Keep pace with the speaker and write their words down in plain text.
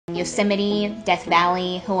Yosemite, Death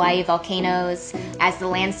Valley, Hawaii volcanoes. As the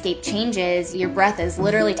landscape changes, your breath is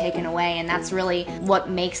literally taken away, and that's really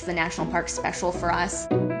what makes the national park special for us.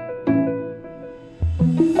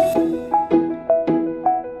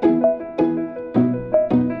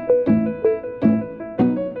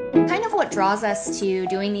 What draws us to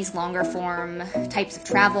doing these longer form types of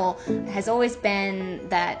travel has always been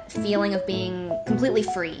that feeling of being completely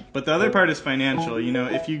free. But the other part is financial. You know,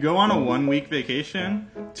 if you go on a 1-week vacation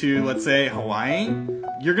to, let's say, Hawaii,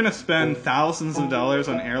 you're going to spend thousands of dollars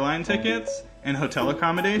on airline tickets and hotel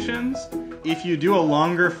accommodations. If you do a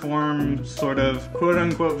longer form sort of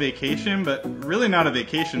quote-unquote vacation, but really not a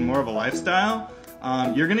vacation, more of a lifestyle,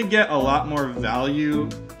 you're going to get a lot more value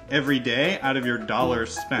every day out of your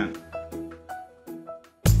dollars spent.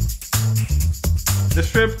 This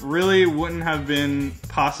trip really wouldn't have been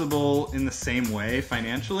possible in the same way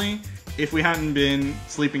financially if we hadn't been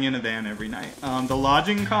sleeping in a van every night. The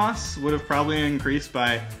lodging costs would have probably increased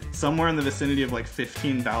by somewhere in the vicinity of like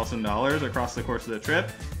 $15,000 across the course of the trip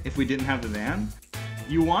if we didn't have the van.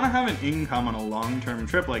 You want to have an income on a long-term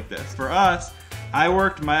trip like this. For us, I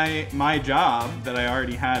worked my job that I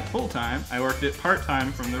already had full-time, I worked it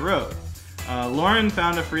part-time from the road. Lauren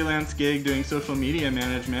found a freelance gig doing social media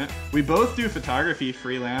management. We both do photography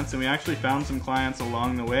freelance, and we actually found some clients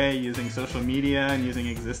along the way using social media and using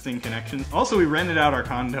existing connections. Also, we rented out our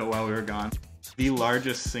condo while we were gone. The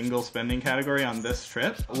largest single spending category on this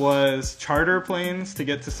trip was charter planes to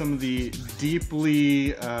get to some of the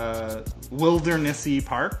deeply wildernessy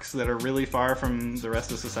parks that are really far from the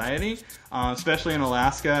rest of society, especially in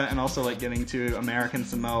Alaska, and also like getting to American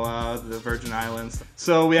Samoa, the Virgin Islands.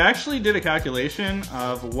 So we actually did a calculation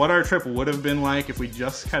of what our trip would have been like if we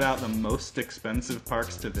just cut out the most expensive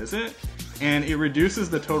parks to visit, and it reduces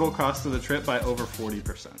the total cost of the trip by over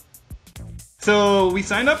 40%. So we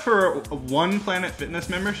signed up for a One Planet Fitness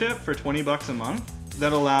membership for $20 a month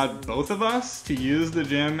that allowed both of us to use the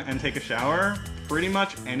gym and take a shower pretty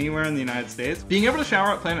much anywhere in the United States. Being able to shower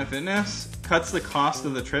at Planet Fitness cuts the cost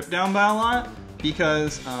of the trip down by a lot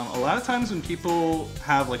because a lot of times when people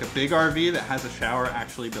have like a big RV that has a shower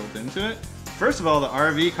actually built into it, first of all, the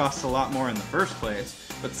RV costs a lot more in the first place,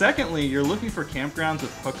 but secondly, you're looking for campgrounds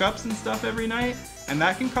with hookups and stuff every night, and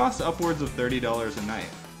that can cost upwards of $30 a night.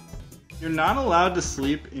 You're not allowed to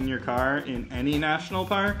sleep in your car in any national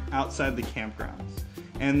park outside the campgrounds.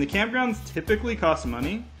 And the campgrounds typically cost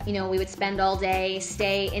money. You know, we would spend all day,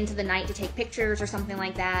 stay into the night to take pictures or something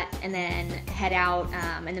like that, and then head out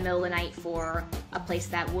in the middle of the night for a place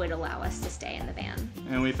that would allow us to stay in the van.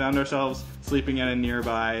 And we found ourselves sleeping at a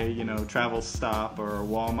nearby, you know, travel stop or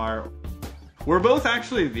Walmart. We're both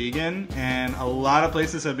actually vegan, and a lot of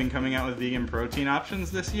places have been coming out with vegan protein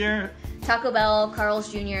options this year. Taco Bell,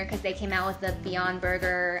 Carl's Jr., because they came out with the Beyond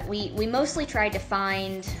Burger. We mostly tried to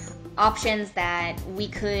find options that we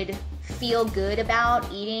could feel good about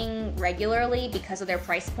eating regularly because of their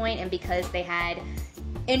price point and because they had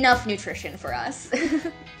enough nutrition for us.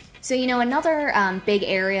 So, you know, another big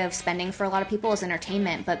area of spending for a lot of people is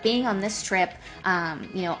entertainment, but being on this trip,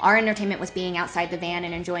 you know, our entertainment was being outside the van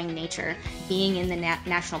and enjoying nature, being in the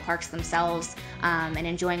national parks themselves, and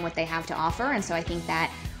enjoying what they have to offer, and so I think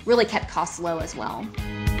that really kept costs low as well.